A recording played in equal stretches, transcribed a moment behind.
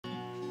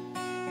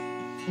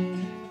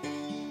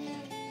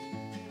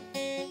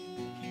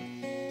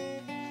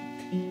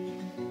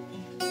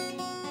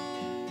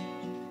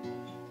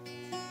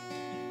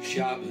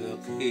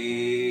Shabbachi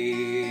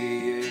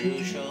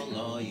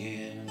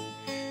Yerushalayim,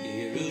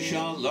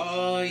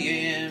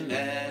 Yerushalayim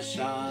es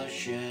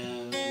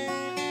Hashem.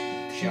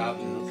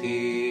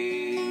 Shabbachi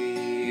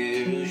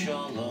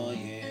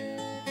Yerushalayim,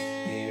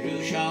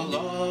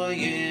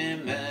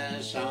 Yerushalayim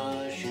es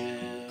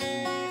Hashem.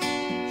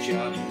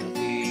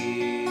 Shabbachi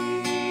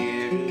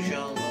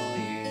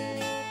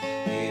Yerushalayim,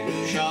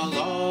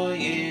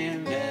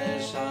 Yerushalayim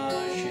es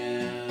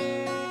Hashem.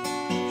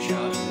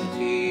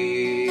 Shabbachi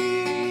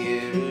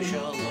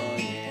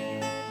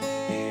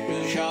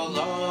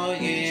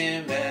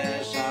Yerushalayim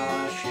es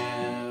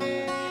Hashem.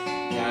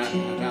 Da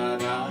da da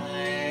da,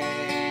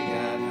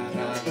 da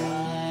da da da,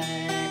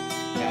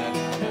 da da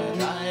da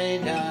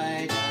da,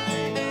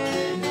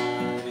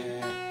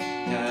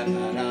 da da da da, da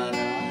da da da,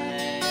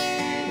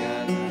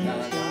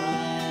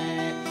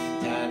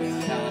 da da da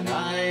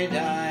da,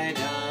 da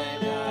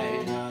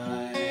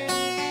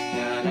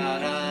da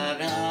da da,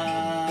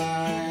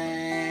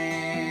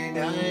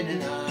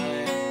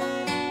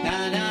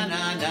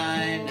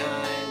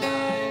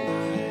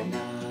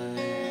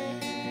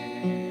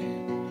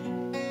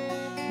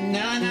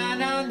 na na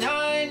na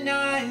na na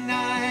na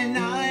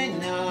na na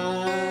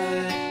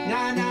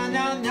na na na na na na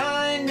na na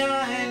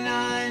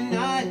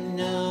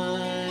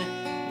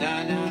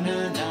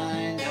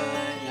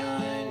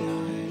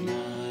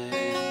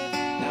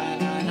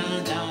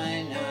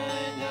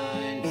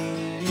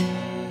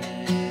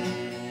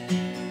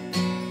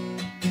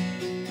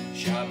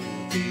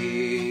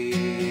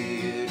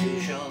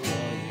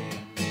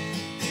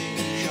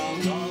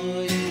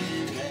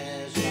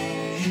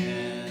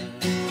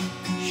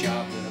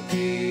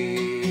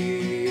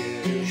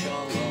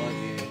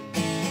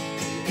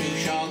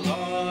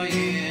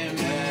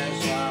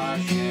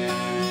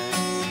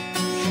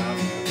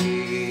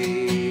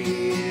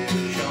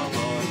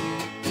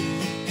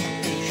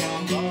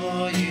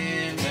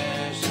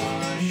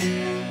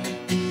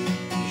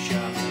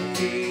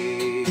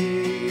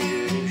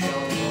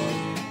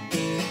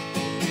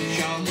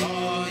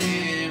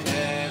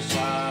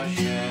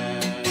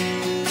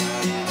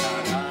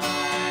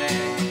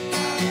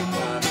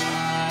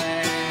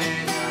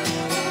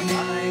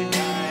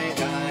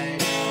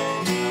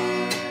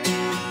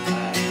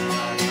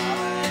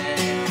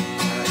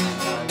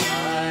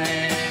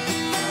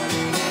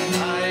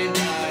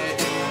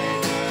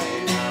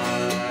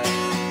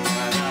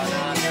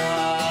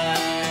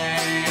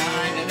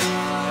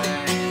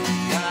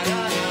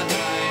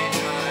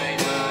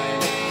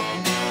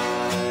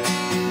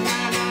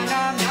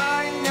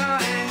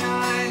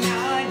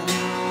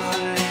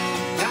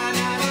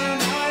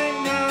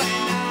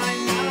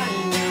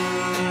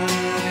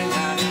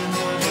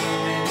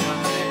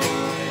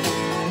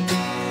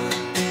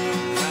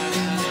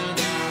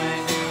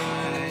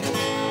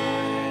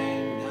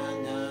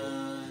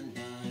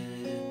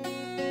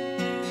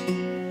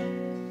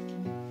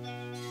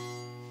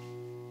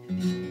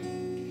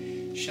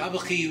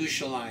Shabbachi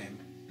Yerushalayim.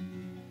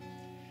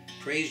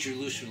 Praise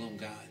Jerusalem,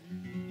 God.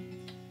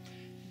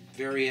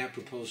 Very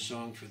apropos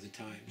song for the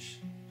times.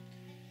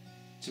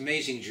 It's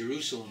amazing,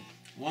 Jerusalem,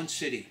 one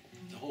city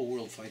the whole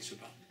world fights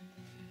about.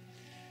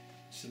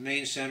 It's the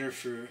main center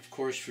for, of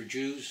course, for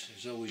Jews,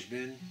 has always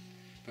been,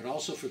 but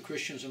also for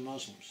Christians and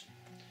Muslims.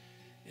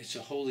 It's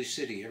a holy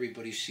city.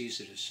 Everybody sees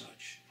it as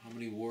such. How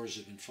many wars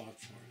have been fought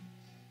for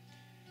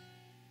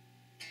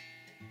it?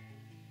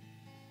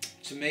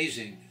 It's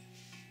amazing.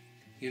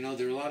 You know,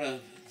 there are a lot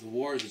of the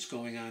war that's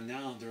going on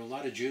now. There are a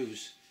lot of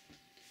Jews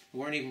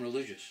who aren't even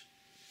religious.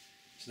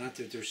 It's not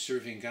that they're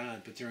serving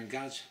God, but they're in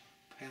God's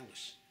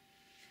palace.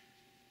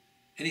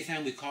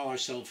 Anytime we call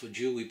ourselves a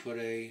Jew, we put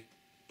a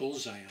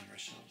bullseye on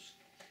ourselves.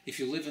 If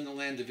you live in the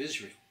land of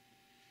Israel,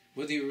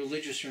 whether you're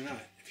religious or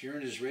not, if you're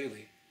an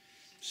Israeli,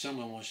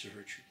 someone wants to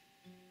hurt you.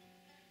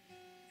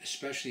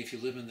 Especially if you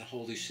live in the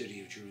holy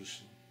city of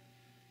Jerusalem.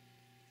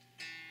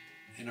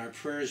 In our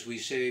prayers we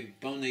say,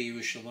 Bonei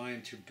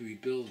Yerushalayim, to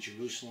rebuild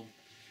Jerusalem,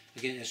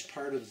 again, as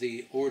part of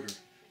the order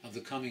of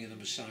the coming of the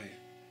Messiah.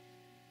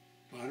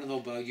 Well, I don't know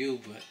about you,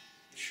 but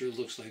it sure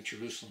looks like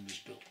Jerusalem is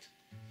built.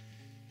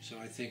 So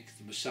I think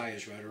the Messiah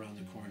is right around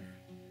the corner.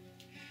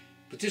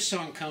 But this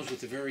song comes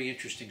with a very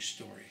interesting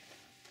story.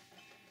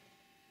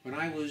 When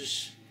I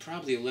was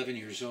probably 11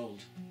 years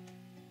old,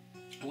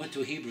 I went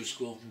to a Hebrew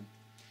school,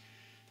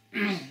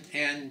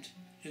 and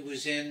it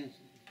was in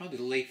probably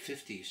the late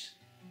 50s.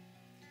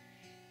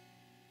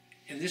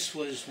 And this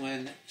was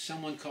when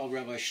someone called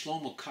Rabbi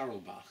Shlomo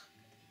Carlebach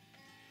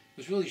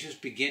was really just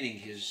beginning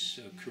his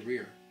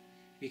career.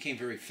 He became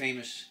very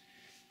famous.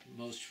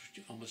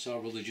 Almost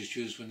all religious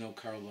Jews would know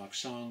Carlebach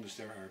songs.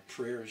 There are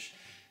prayers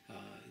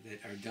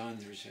that are done.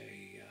 There's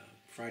a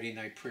Friday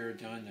night prayer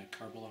done, a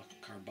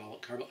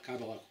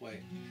Carlebach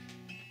way.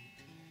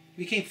 He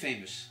became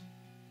famous.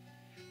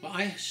 Well,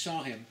 I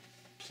saw him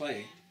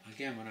play,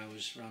 again, when I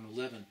was around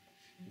 11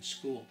 in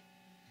school.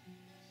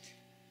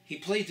 He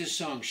played this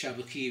song,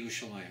 Shabbachi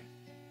Yerushalayim.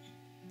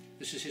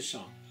 This is his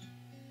song.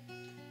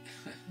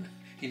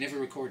 He never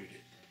recorded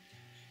it.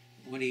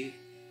 When he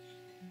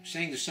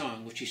sang the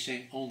song, which he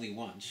sang only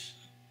once,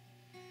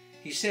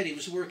 he said he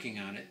was working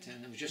on it,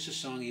 and it was just a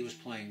song he was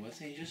playing with,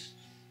 and he just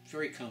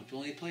very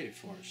comfortable, and he played it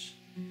for us.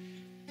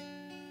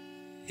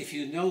 If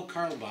you know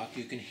Carl Bach,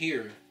 you can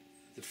hear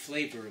the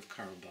flavor of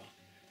Carl Bach,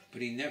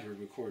 but he never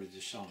recorded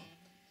the song.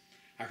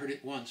 I heard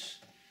it once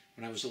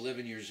when I was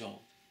 11 years old.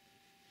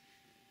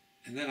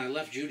 And then I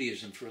left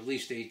Judaism for at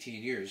least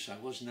 18 years. I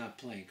was not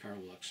playing Carl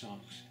Bach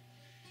songs.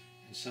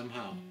 And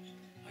somehow,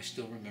 I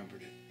still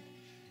remembered it.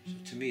 So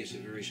to me, it's a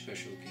very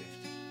special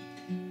gift.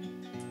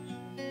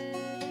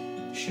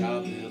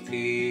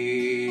 Shabelchi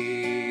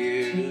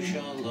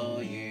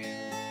Yerushalayim,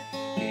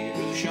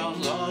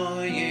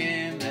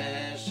 Yerushalayim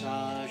es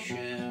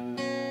Hashem.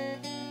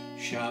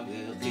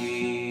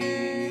 Shabelchi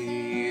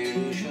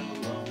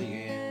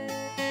Yerushalayim,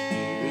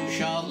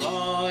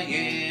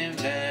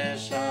 Yerushalayim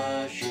es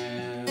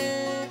Hashem.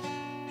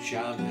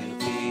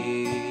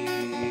 Shabelchi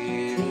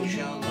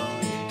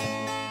Yerushalayim,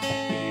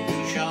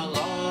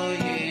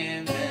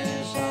 Yerushalayim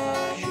es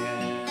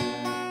Hashem.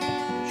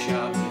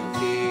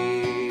 Shabelchi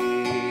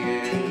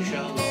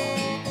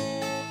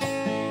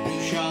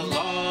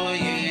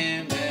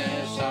Yerushalayim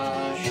es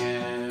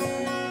Hashem.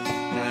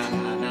 Na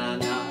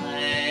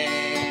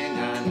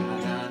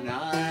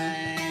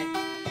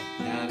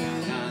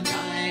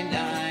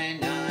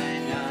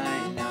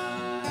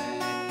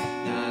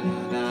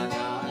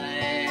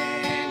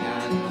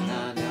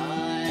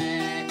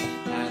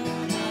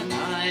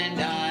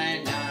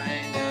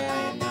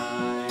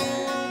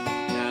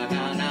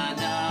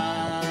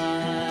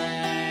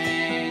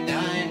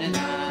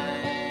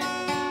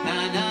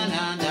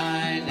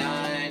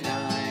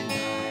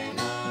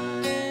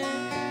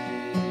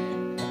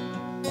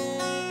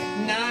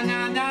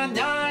na na na, na na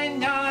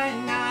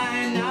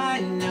na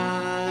na,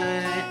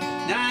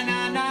 na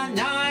na na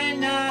na,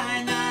 na na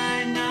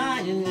na na,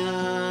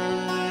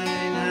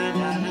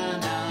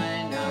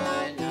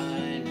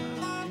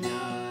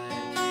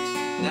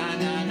 na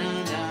na na na.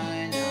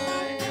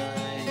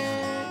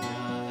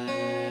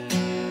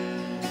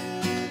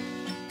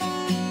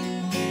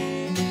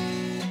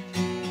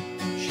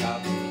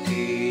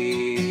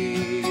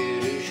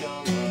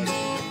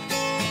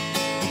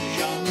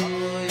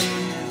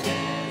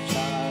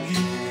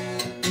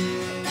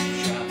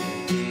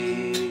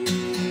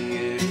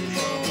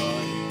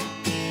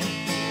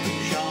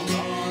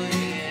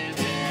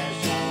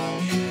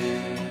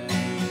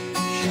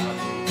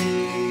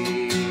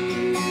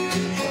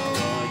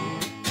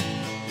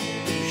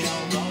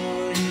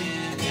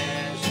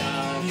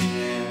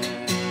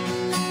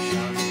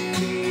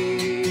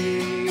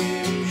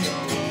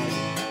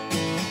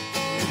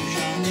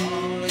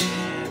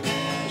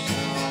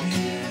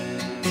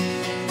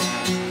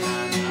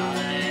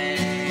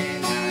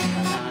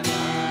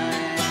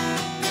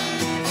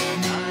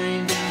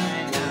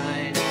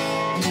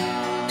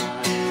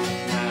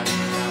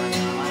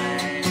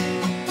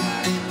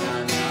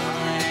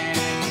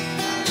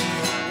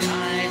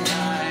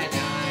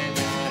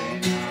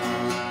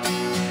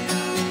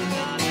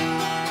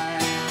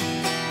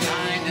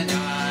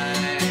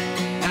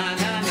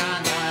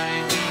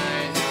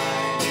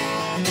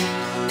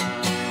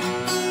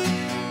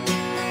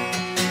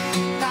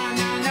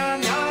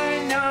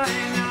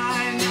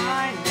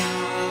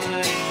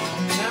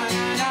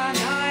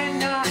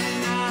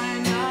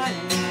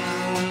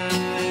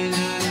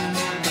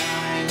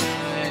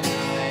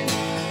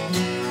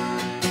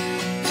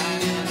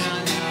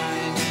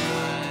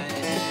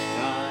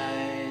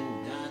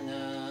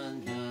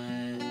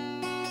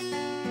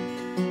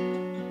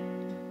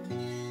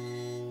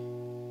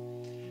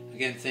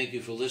 Again, thank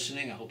you for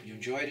listening. I hope you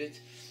enjoyed it.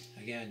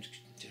 Again,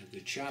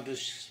 good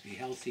Shabbos. Be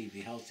healthy,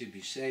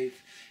 be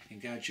safe.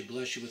 And God should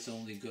bless you with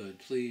only good.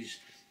 Please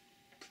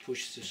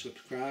push the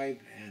subscribe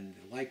and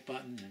the like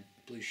button, and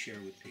please share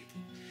with people.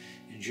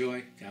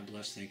 Enjoy. God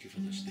bless. Thank you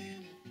for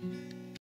listening.